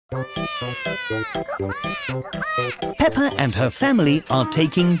Peppa and her family are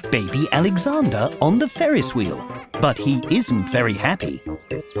taking baby Alexander on the Ferris wheel, but he isn't very happy.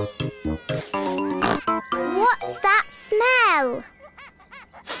 What's that smell?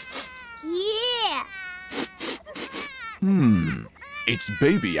 Yeah! It's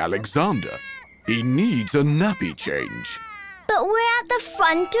baby Alexander. He needs a nappy change. But we're at the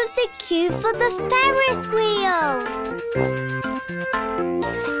front of the queue for the Ferris wheel.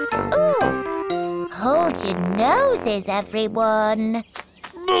 Ooh! Hold your noses, everyone.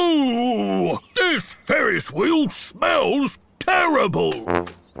 Boo! This Ferris wheel smells terrible.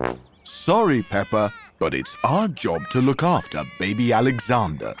 Sorry, Peppa, but it's our job to look after baby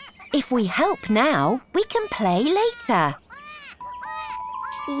Alexander. If we help now, we can play later.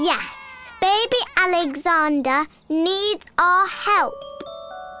 Yes, baby Alexander needs our help.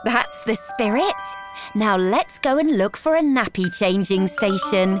 That's the spirit. Now let's go and look for a nappy changing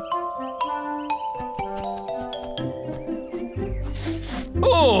station.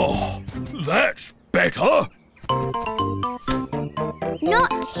 Oh, that's better.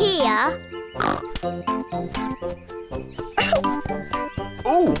 Not here.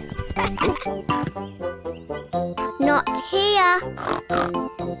 Oh! Not here.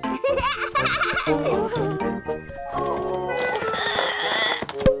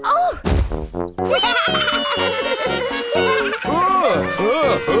 Oh!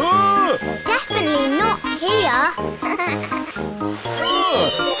 Definitely not here.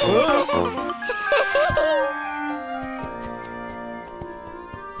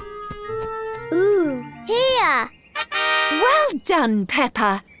 Ooh, here. Well done,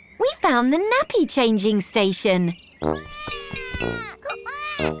 Peppa. We found the nappy changing station.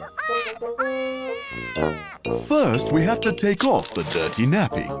 First, we have to take off the dirty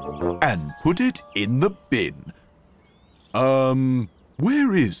nappy and put it in the bin.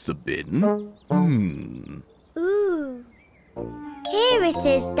 Where is the bin? Ooh. Here it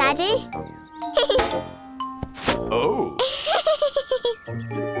is, Daddy. Oh.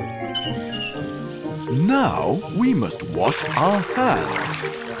 Now we must wash our hands.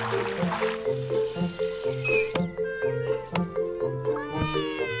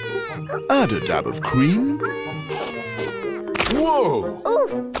 Add a dab of cream. Whoa!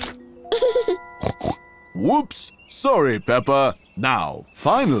 Ooh. Whoops! Sorry, Peppa. Now,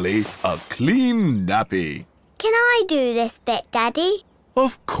 finally, a clean nappy. Can I do this bit, Daddy?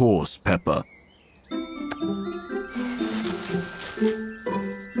 Of course, Peppa.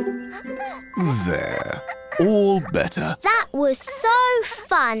 There. All better. That was so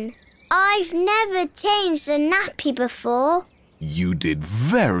fun. I've never changed a nappy before. You did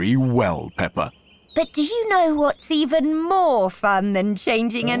very well, Peppa. But do you know what's even more fun than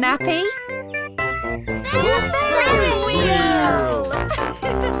changing a nappy? Ferris wheel!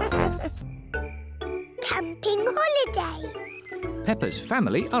 Camping holiday. Peppa's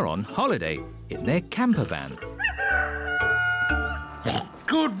family are on holiday in their camper van.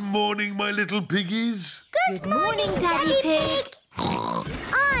 Good morning, my little piggies. Good morning, Daddy Pig.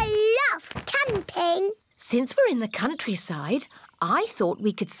 I love camping. Since we're in the countryside, I thought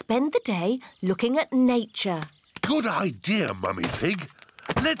we could spend the day looking at nature. Good idea, Mummy Pig.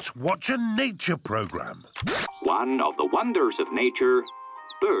 Let's watch a nature programme. One of the wonders of nature,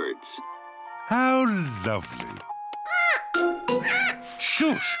 birds. How lovely.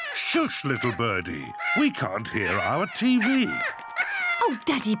 Shush, shush, little birdie. We can't hear our TV. Oh,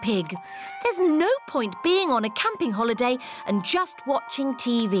 Daddy Pig, there's no point being on a camping holiday and just watching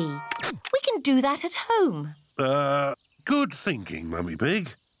TV. We can do that at home. Good thinking, Mummy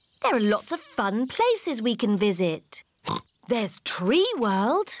Pig. There are lots of fun places we can visit. There's Tree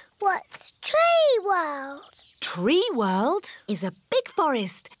World. What's Tree World? Tree World is a big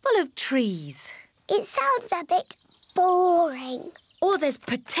forest full of trees. It sounds a bit boring. Or there's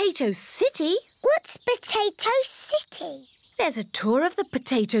Potato City. What's Potato City? There's a tour of the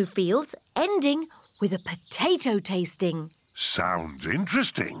potato fields ending with a potato tasting. Sounds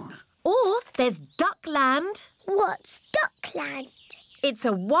interesting. Or there's Duckland. What's Duckland? It's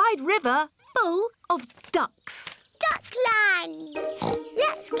a wide river full of ducks. Duckland!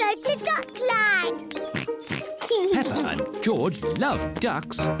 Let's go to Duckland! Peppa and George love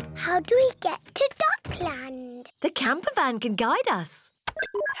ducks. How do we get to Duckland? The camper van can guide us.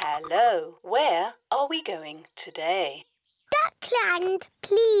 Hello, where are we going today? Duckland,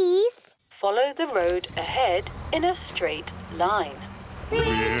 please. Follow the road ahead in a straight line.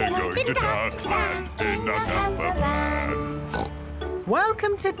 We're going to Duckland in a camper van.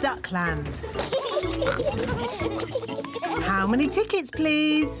 Welcome to Duckland. How many tickets,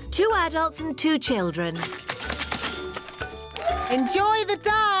 please? 2 adults and 2 children. Enjoy the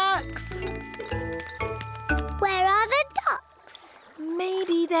ducks.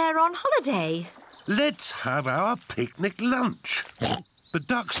 Maybe they're on holiday. Let's have our picnic lunch. The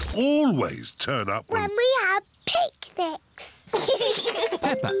ducks always turn up When we have picnics.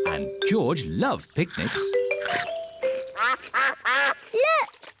 Peppa and George love picnics.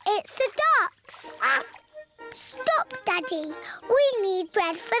 Look, it's the ducks. Stop, Daddy. We need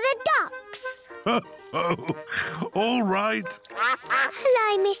bread for the ducks. All right.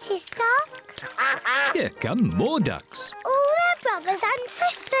 Hello, Mrs. Duck. Here come more ducks. All their brothers and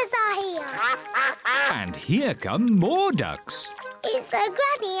sisters are here. And here come more ducks. It's the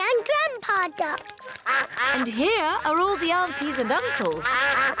Granny and Grandpa ducks. And here are all the aunties and uncles.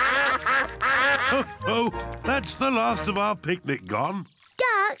 That's the last of our picnic gone.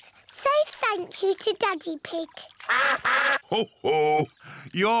 Ducks, say thank you to Daddy Pig. Ho, ho!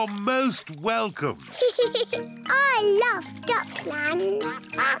 You're most welcome. I love Duckland.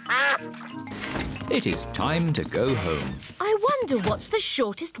 It is time to go home. I wonder what's the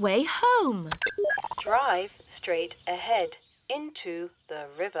shortest way home. Drive straight ahead into the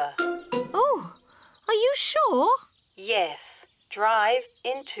river. Oh, are you sure? Yes, drive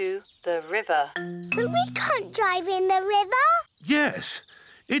into the river. But we can't drive in the river. Yes,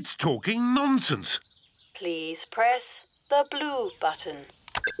 it's talking nonsense. Please press the blue button.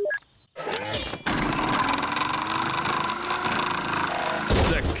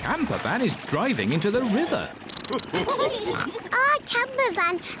 The camper van is driving into the river. Our camper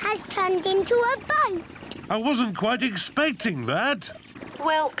van has turned into a boat. I wasn't quite expecting that.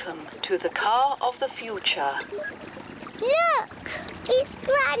 Welcome to the car of the future. Look, it's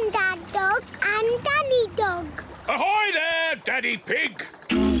Grandad Dog and Danny Dog. Ahoy there, Daddy Pig!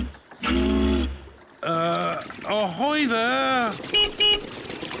 Ahoy there.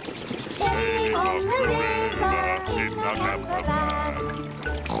 Sailing on the river.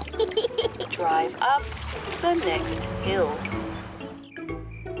 Drive up the next hill.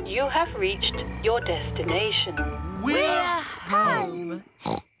 You have reached your destination. We're home.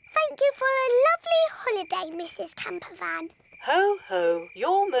 Thank you for a lovely holiday, Mrs. Campervan. Ho, ho,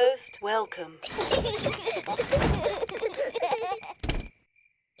 you're most welcome.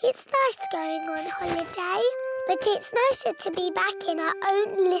 It's nice going on holiday, but it's nicer to be back in our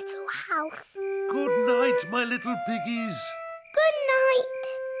own little house. Good night, my little piggies. Good night.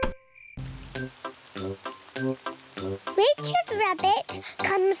 Richard Rabbit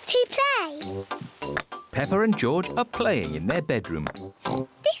comes to play. Peppa and George are playing in their bedroom.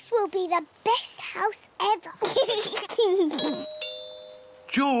 This will be the best house ever.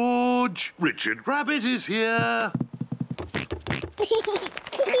 George, Richard Rabbit is here.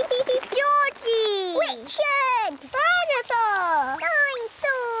 Georgie! Richard! Dinosaur!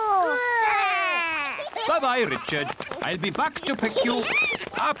 Dinosaur! Bye-bye, Richard. I'll be back to pick you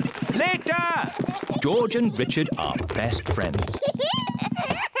up later. George and Richard are best friends.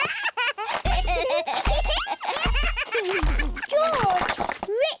 George!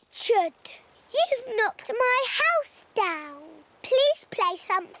 Richard! You've knocked my house down. Please play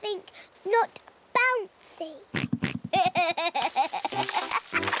something not bouncy.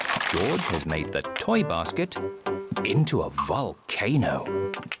 George has made the toy basket into a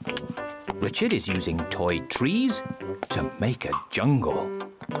volcano. Richard is using toy trees to make a jungle.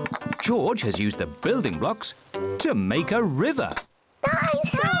 George has used the building blocks to make a river.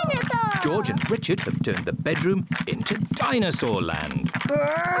 Dinosaur! George and Richard have turned the bedroom into dinosaur land.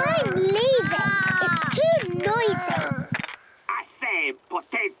 I'm leaving. It's too noisy. I say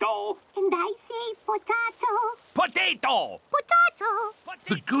potato. And I say potato. Potato! Potato.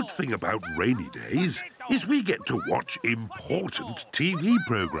 The good thing about rainy days is we get to watch important TV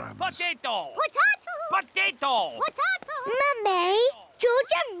programs. Potato! Potato. Potato! Potato. Mummy,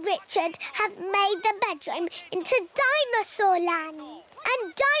 George and Richard have made the bedroom into Dinosaur Land.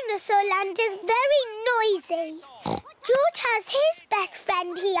 And Dinosaur Land is very noisy. George has his best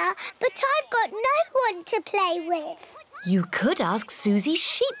friend here, but I've got no one to play with. You could ask Susie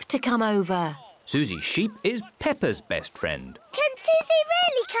Sheep to come over. Susie Sheep is Peppa's best friend. Can Susie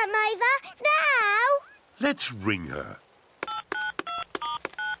really come over now? Let's ring her.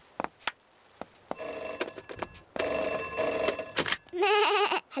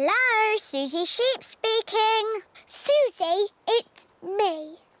 Hello, Susie Sheep speaking. Susie, it's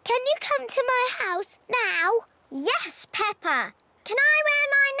me. Can you come to my house now? Yes, Peppa. Can I wear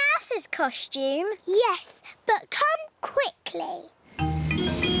my nurse's costume? Yes, but come quickly.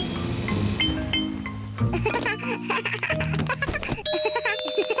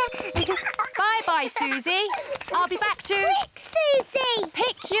 Bye-bye, Susie. I'll be back to... Quick, Susie!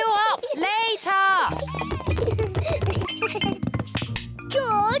 Pick you up later.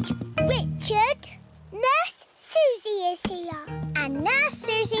 George, Richard, Nurse Susie is here. And Nurse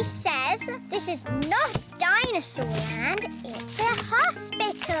Susie says this is not Dinosaur Land, it's a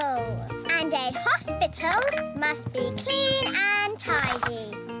hospital. And a hospital must be clean and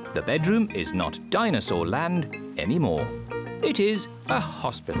tidy. The bedroom is not Dinosaur Land anymore. It is a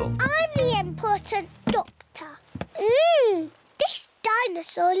hospital. I'm the important doctor. This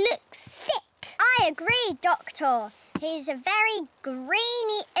dinosaur looks sick. I agree, Doctor. He's a very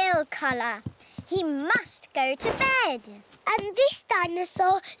greeny ill colour. He must go to bed. And this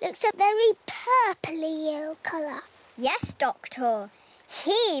dinosaur looks a very purpley ill colour. Yes, Doctor.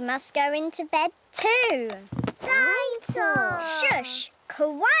 He must go into bed too. Dinosaur! Shush!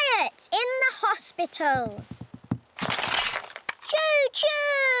 Quiet in the hospital.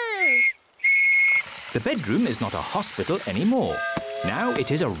 Choo-choo! The bedroom is not a hospital anymore. Now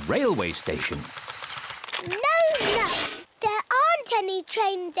it is a railway station. No. There aren't any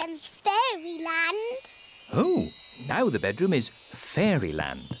trains in Fairyland. Oh, now the bedroom is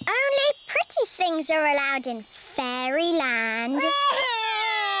Fairyland. Only pretty things are allowed in Fairyland.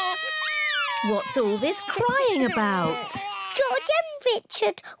 What's all this crying about? George and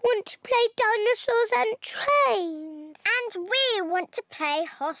Richard want to play dinosaurs and trains. And we want to play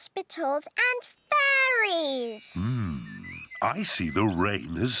hospitals and fairies. I see the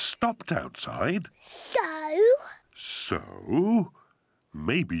rain has stopped outside. So?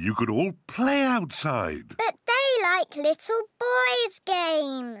 Maybe you could all play outside. But they like little boys'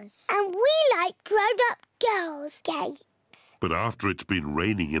 games. And we like grown-up girls' games. But after it's been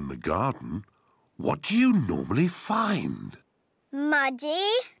raining in the garden, what do you normally find? Muddy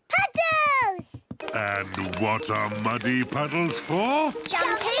puddles! And what are muddy puddles for?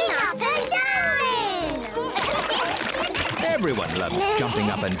 Jumping up and down! Everyone loves jumping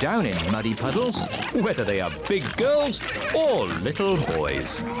up and down in muddy puddles, whether they are big girls or little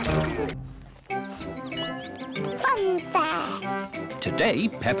boys. Fun fair. Today,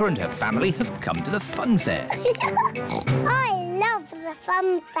 Peppa and her family have come to the fun fair. I love the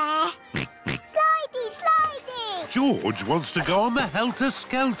fun fair. Slidey! George wants to go on the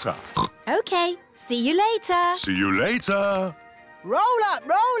helter-skelter. OK, see you later. See you later. Roll up,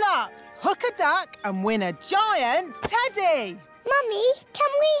 hook a duck and win a giant teddy. Mummy,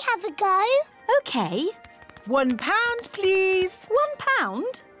 can we have a go? OK. £1, please.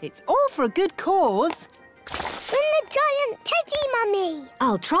 £1? It's all for a good cause. Win the giant teddy, Mummy.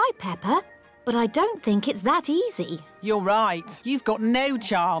 I'll try, Peppa, but I don't think it's that easy. You're right. You've got no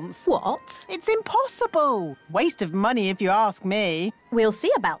chance. What? It's impossible. Waste of money if you ask me. We'll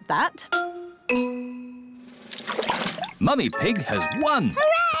see about that. Mummy Pig has won.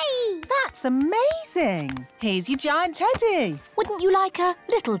 Hooray! That's amazing. Here's your giant teddy. Wouldn't you like a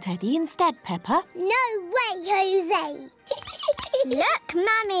little teddy instead, Peppa? No way, Jose. Look,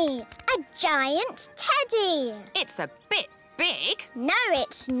 Mummy, a giant teddy. It's a bit big. No,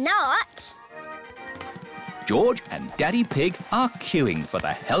 it's not. George and Daddy Pig are queuing for the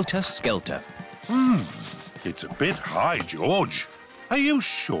helter-skelter. It's a bit high, George. Are you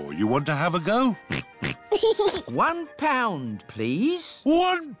sure you want to have a go? £1, please.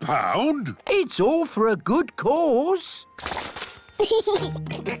 £1? It's all for a good cause.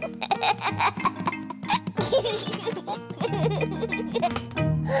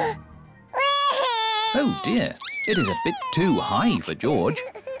 Oh dear, it is a bit too high for George.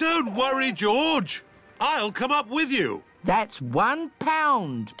 Don't worry, George. I'll come up with you. That's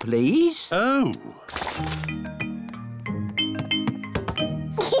 £1, please. Oh.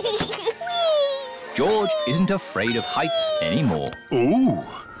 George isn't afraid of heights anymore. Ooh,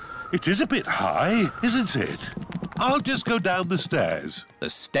 it is a bit high, isn't it? I'll just go down the stairs. The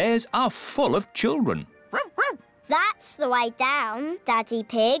stairs are full of children. That's the way down, Daddy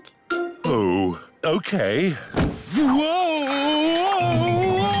Pig. Oh, OK. Whoa!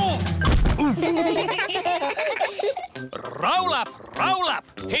 Roll up,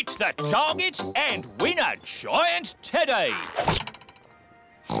 hit the target and win a giant teddy.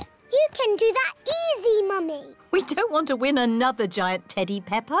 You can do that easy, Mummy. We don't want to win another giant teddy,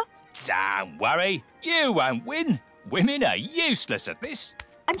 Peppa. Don't worry, you won't win. Women are useless at this.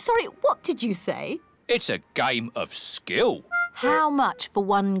 I'm sorry, what did you say? It's a game of skill. How much for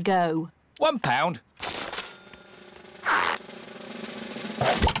one go? £1.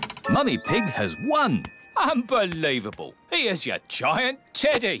 Mummy Pig has won. Unbelievable. Here's your giant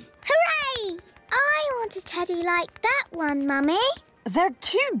teddy. Hooray! I want a teddy like that one, Mummy. They're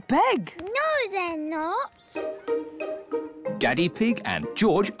too big. No, they're not. Daddy Pig and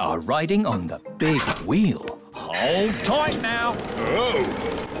George are riding on the big wheel. Hold tight now. Oh,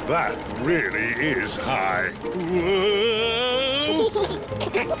 that really is high. Whoa!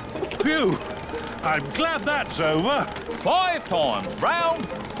 Phew, I'm glad that's over. 5 times round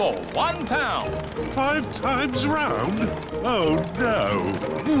for £1. 5 times round? Oh, no.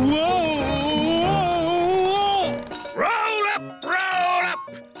 Whoa! Roll up, roll up!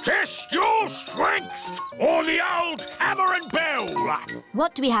 Test your strength or the old hammer and bell.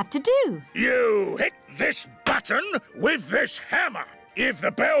 What do we have to do? You hit this button with this hammer. If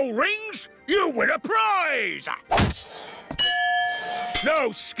the bell rings, you win a prize.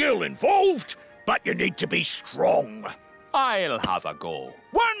 No skill involved, but you need to be strong. I'll have a go.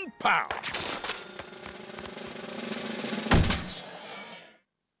 £1.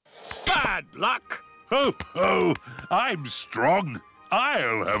 Bad luck. Ho, ho! I'm strong.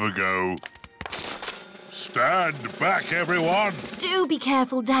 I'll have a go. Stand back, everyone. Do be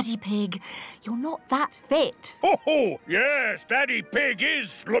careful, Daddy Pig. You're not that fit. Oh, yes, Daddy Pig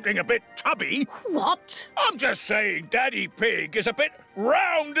is looking a bit tubby. What? I'm just saying Daddy Pig is a bit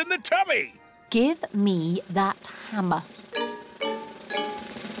round in the tummy. Give me that hammer.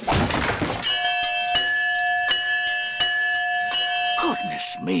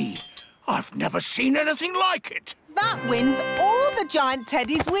 Goodness me, I've never seen anything like it. That wins all the giant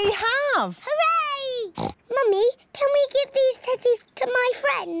teddies we have. Hooray! Mummy, can we give these teddies to my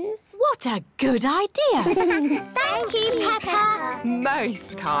friends? What a good idea. Thank you, Peppa.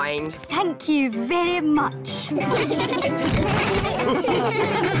 Most kind. Thank you very much.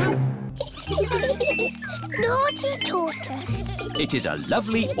 Naughty tortoise. It is a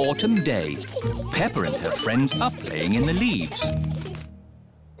lovely autumn day. Peppa and her friends are playing in the leaves.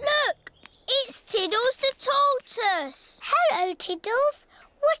 Look, it's Tiddles the tortoise. Hello, Tiddles.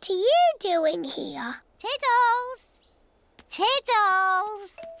 What are you doing here? Tiddles!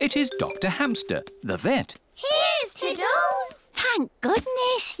 Tiddles! It is Dr. Hamster, the vet. Here's Tiddles. Thank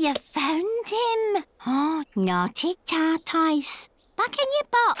goodness you found him. Oh, naughty tortoise. Back in your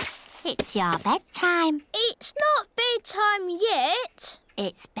box. It's your bedtime. It's not bedtime yet.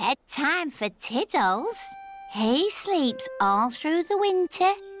 It's bedtime for Tiddles. He sleeps all through the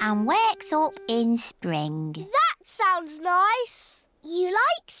winter and wakes up in spring. That sounds nice. You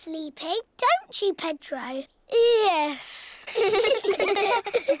like sleeping, don't you, Pedro? Yes.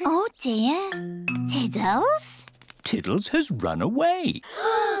 Oh, dear. Tiddles? Tiddles has run away.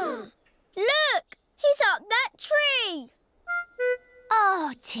 Look, he's up that tree.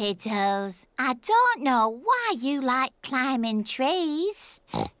 Oh, Tiddles, I don't know why you like climbing trees.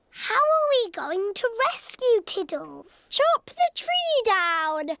 How are we going to rescue Tiddles? Chop the tree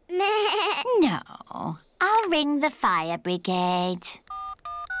down. No, I'll ring the fire brigade.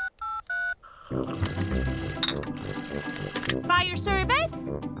 Fire service?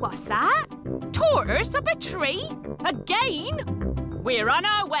 What's that? Tortoise up a tree? Again? We're on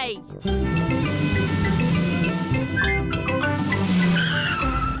our way.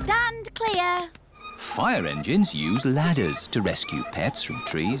 Stand clear. Fire engines use ladders to rescue pets from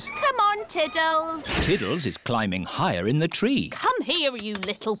trees. Come on, Tiddles. Tiddles is climbing higher in the tree. Come here, you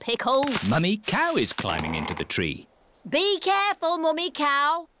little pickle. Mummy Cow is climbing into the tree. Be careful, Mummy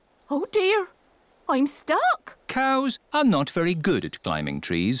Cow. Oh, dear. I'm stuck. Cows are not very good at climbing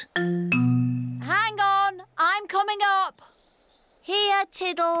trees. Hang on, I'm coming up. Here,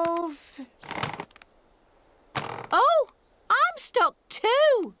 Tiddles. Oh, I'm stuck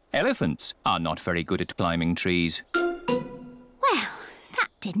too. Elephants are not very good at climbing trees. Well, that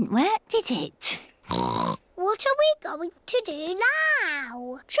didn't work, did it? What are we going to do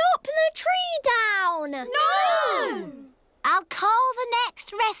now? Chop the tree down. No! I'll call the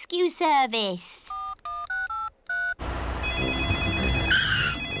next rescue service.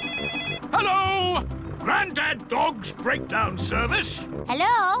 Hello! Grandad Dog's breakdown service.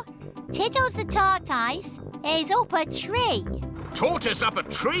 Hello? Tiddles the tortoise is up a tree. Tortoise up a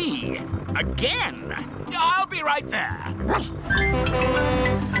tree? Again? I'll be right there.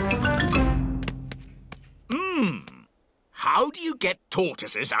 How do you get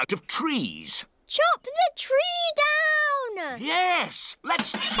tortoises out of trees? Chop the tree down. Yes,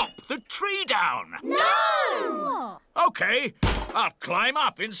 let's chop the tree down. No! OK, I'll climb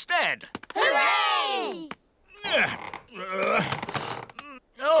up instead. Hooray!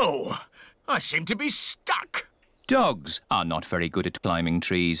 Oh, I seem to be stuck. Dogs are not very good at climbing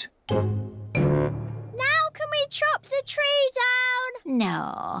trees. Now can we chop the tree down?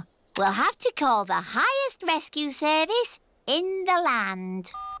 No. We'll have to call the highest rescue service in the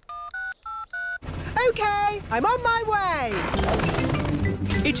land. OK, I'm on my way.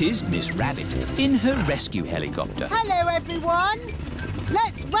 It is Miss Rabbit in her rescue helicopter. Hello, everyone.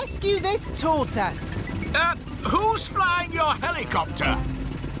 Let's rescue this tortoise. Who's flying your helicopter?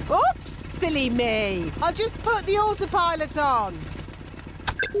 Oops, silly me. I'll just put the autopilot on.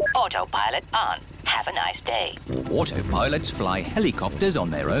 Autopilot on. Have a nice day. Autopilots fly helicopters on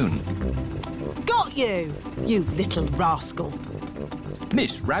their own. Got you, you little rascal.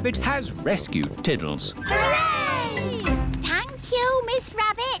 Miss Rabbit has rescued Tiddles. Hooray! Thank you, Miss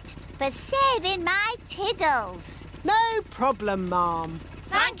Rabbit, for saving my Tiddles. No problem, Ma'am.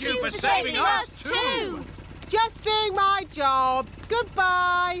 Thank you for saving us too. Just doing my job.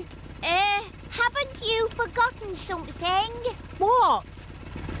 Goodbye. Haven't you forgotten something? What?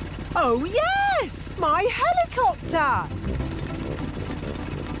 Oh, yes! My helicopter!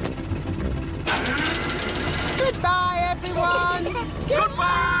 Goodbye, everyone!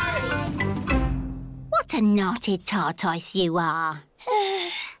 Goodbye! What a naughty tortoise you are.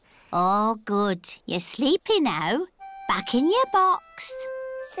 Oh, good. You're sleepy now. Back in your box.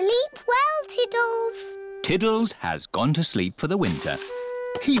 Sleep well, Tiddles. Tiddles has gone to sleep for the winter.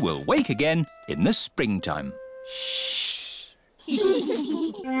 He will wake again in the springtime. Shh. Mummy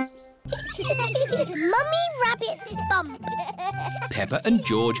Rabbit's bump. Peppa and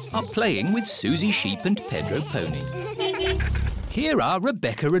George are playing with Susie Sheep and Pedro Pony. Here are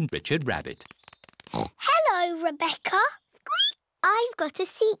Rebecca and Richard Rabbit. Hello, Rebecca. I've got a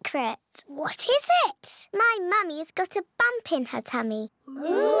secret. What is it? My mummy's got a bump in her tummy.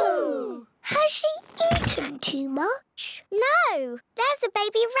 Ooh. Has she eaten too much? No, there's a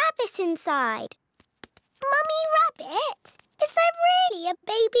baby rabbit inside. Mummy Rabbit? Is there really a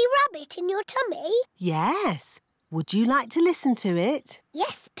baby rabbit in your tummy? Yes. Would you like to listen to it?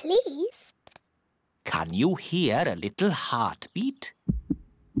 Yes, please. Can you hear a little heartbeat?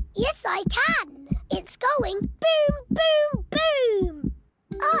 Yes, I can. It's going boom, boom, boom.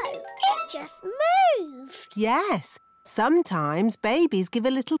 Oh, it just moved. Yes. Sometimes babies give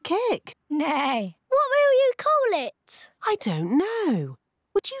a little kick. Nay. What will you call it? I don't know.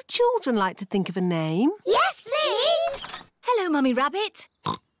 Would you children like to think of a name? Yes, please. Hello, Mummy Rabbit.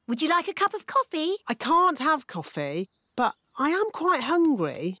 Would you like a cup of coffee? I can't have coffee, but I am quite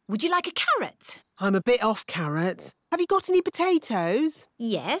hungry. Would you like a carrot? I'm a bit off carrots. Have you got any potatoes?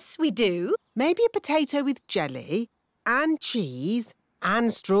 Yes, we do. Maybe a potato with jelly and cheese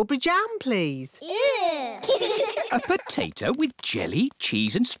and strawberry jam, please. A potato with jelly,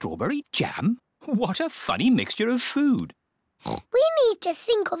 cheese and strawberry jam? What a funny mixture of food. We need to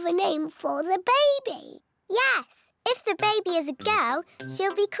think of a name for the baby. Yes. If the baby is a girl,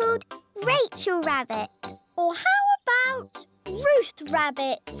 she'll be called Rachel Rabbit. Or how about Ruth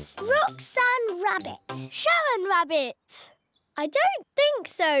Rabbit? Roxanne Rabbit? Sharon Rabbit? I don't think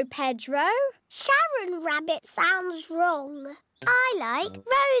so, Pedro. Sharon Rabbit sounds wrong. I like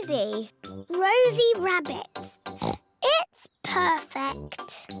Rosie. Rosie Rabbit. It's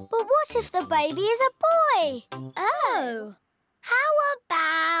perfect. But what if the baby is a boy? Oh. How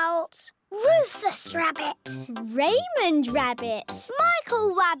about Rufus Rabbit? Raymond Rabbit?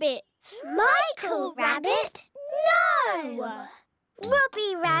 Michael Rabbit? Michael Rabbit? No!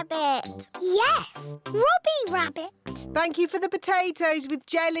 Robbie Rabbit. Yes, Robbie Rabbit. Thank you for the potatoes with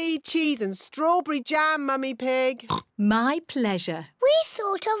jelly, cheese and strawberry jam, Mummy Pig. My pleasure. We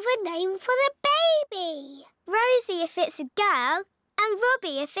thought of a name for the baby. Rosie if it's a girl and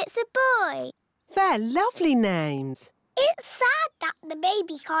Robbie if it's a boy. They're lovely names. It's sad that the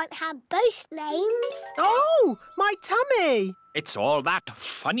baby can't have both names. Oh, my tummy. It's all that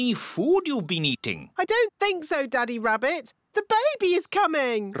funny food you've been eating. I don't think so, Daddy Rabbit. The baby is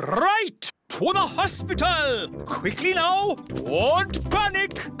coming. Right! To the hospital! Quickly now! Don't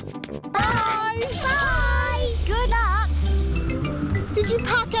panic! Bye! Bye! Good luck! Did you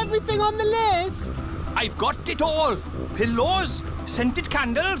pack everything on the list? I've got it all. Pillows, scented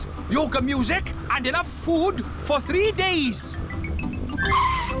candles, yoga music and enough food for 3 days.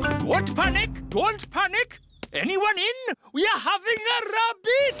 Don't panic! Don't panic! Anyone in? We are having a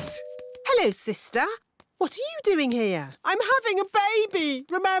rabbit! Hello, sister. What are you doing here? I'm having a baby,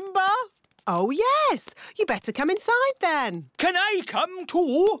 remember? Oh, yes. You better come inside then. Can I come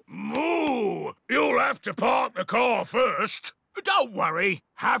too? Moo! You'll have to park the car first. Don't worry.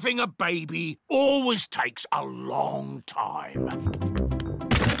 Having a baby always takes a long time.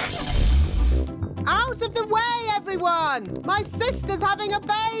 Out of the way, everyone! My sister's having a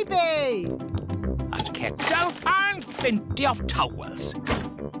baby! A kettle and plenty of towels.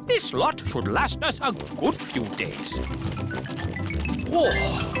 This lot should last us a good few days. Oh,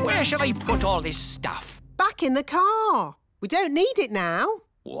 where shall I put all this stuff? Back in the car. We don't need it now.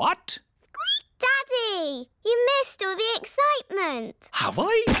 What? Daddy, you missed all the excitement. Have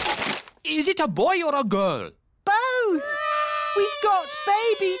I? Is it a boy or a girl? Both. We've got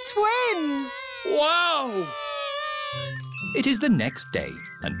baby twins. Wow! It is the next day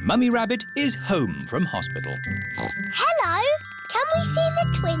and Mummy Rabbit is home from hospital. Hello. Can we see the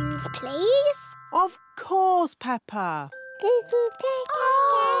twins, please? Of course, Peppa. Are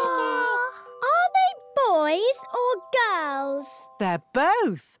they boys or girls? They're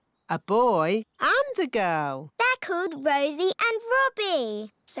both. A boy and a girl. They're called Rosie and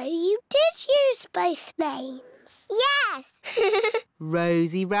Robbie. So you did use both names? Yes.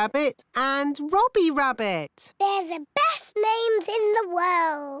 Rosie Rabbit and Robbie Rabbit. They're the best names in the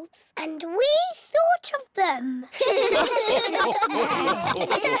world. And we thought of them.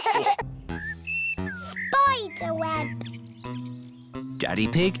 Spiderweb. Daddy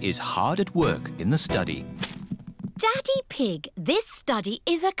Pig is hard at work in the study. Daddy Pig, this study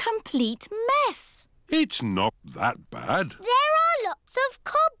is a complete mess. It's not that bad. There are lots of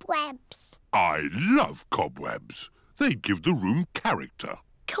cobwebs. I love cobwebs. They give the room character.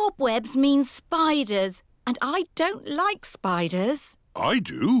 Cobwebs mean spiders, and I don't like spiders. I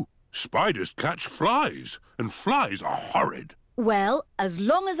do. Spiders catch flies, and flies are horrid. Well, as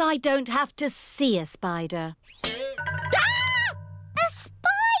long as I don't have to see a spider. A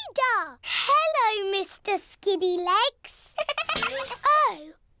spider! Hello, Mr. Skinny Legs.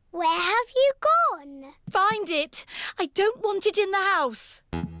 Oh, where have you gone? Find it. I don't want it in the house.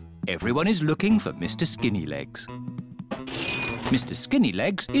 Everyone is looking for Mr. Skinny Legs. Mr. Skinny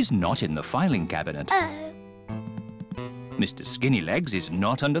Legs is not in the filing cabinet. Oh. Mr. Skinny Legs is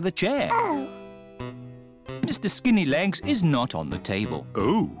not under the chair. Oh. Mr. Skinny Legs is not on the table.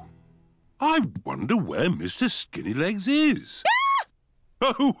 Oh, I wonder where Mr. Skinny Legs is.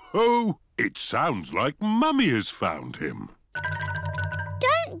 Oh, ho! It sounds like Mummy has found him.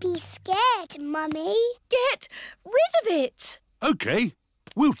 Don't be scared, Mummy. Get rid of it. OK,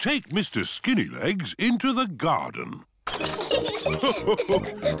 we'll take Mr. Skinny Legs into the garden.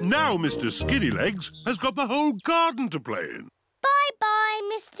 Now Mr. Skinny Legs has got the whole garden to play in. Bye-bye,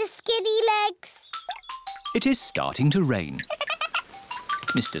 Mr. Skinny Legs. It is starting to rain.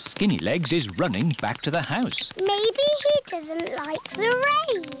 Mr. Skinny Legs is running back to the house. Maybe he doesn't like the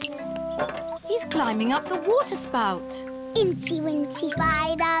rain. He's climbing up the water spout. Incy Wincy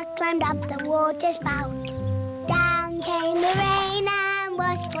Spider climbed up the water spout. Down came the rain and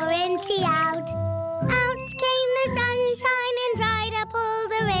washed poor Incy out. Out came the sunshine and dried up all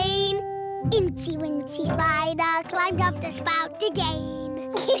the rain. Incy Wincy Spider climbed up the spout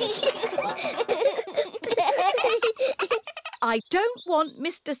again. I don't want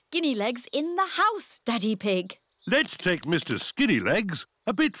Mr. Skinny Legs in the house, Daddy Pig. Let's take Mr. Skinny Legs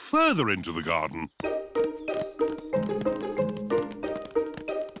a bit further into the garden.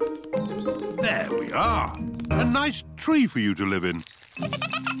 There we are. A nice tree for you to live in.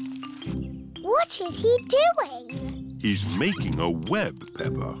 What is he doing? He's making a web,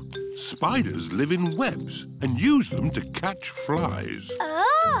 Peppa. Spiders live in webs and use them to catch flies.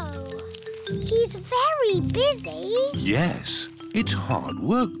 Oh, he's very busy. Yes, it's hard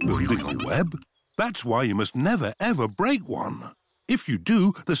work building a web. That's why you must never, ever break one. If you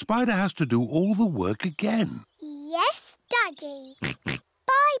do, the spider has to do all the work again. Yes, Daddy.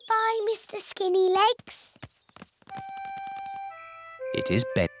 Bye-bye, Mr. Skinny Legs. It is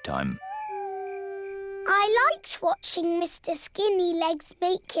bedtime. I liked watching Mr. Skinny Legs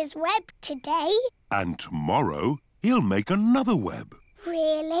make his web today. And tomorrow, he'll make another web.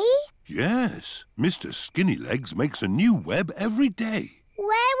 Really? Yes, Mr. Skinny Legs makes a new web every day. Where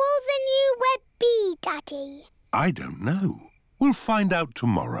will the new web be, Daddy? I don't know. We'll find out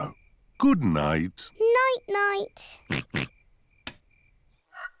tomorrow. Good night. Night-night.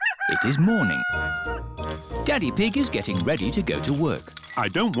 It is morning. Daddy Pig is getting ready to go to work. I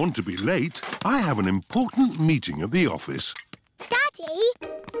don't want to be late. I have an important meeting at the office. Daddy,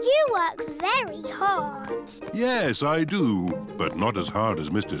 you work very hard. Yes, I do, but not as hard as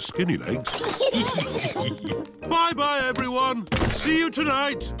Mr. Skinny Legs. Bye-bye, everyone. See you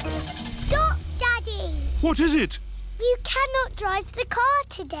tonight. Stop, Daddy. What is it? You cannot drive the car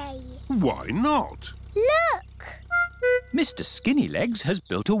today. Why not? Look. Mr. Skinny Legs has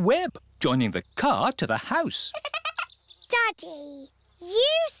built a web, joining the car to the house. Daddy,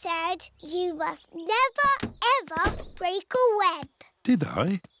 you said you must never, ever break a web. Did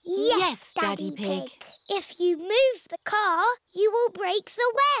I? Yes, Daddy Pig. If you move the car, you will break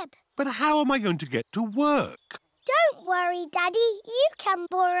the web. But how am I going to get to work? Don't worry, Daddy. You can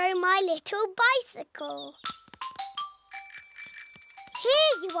borrow my little bicycle.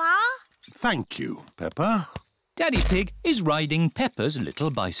 Here you are. Thank you, Peppa. Daddy Pig is riding Peppa's little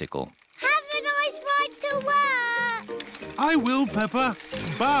bicycle. Have a nice ride to work. I will, Peppa.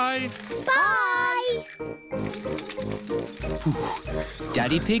 Bye. Bye.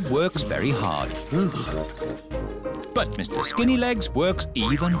 Daddy Pig works very hard. But Mr. Skinnylegs works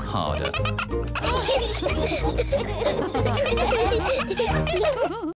even harder.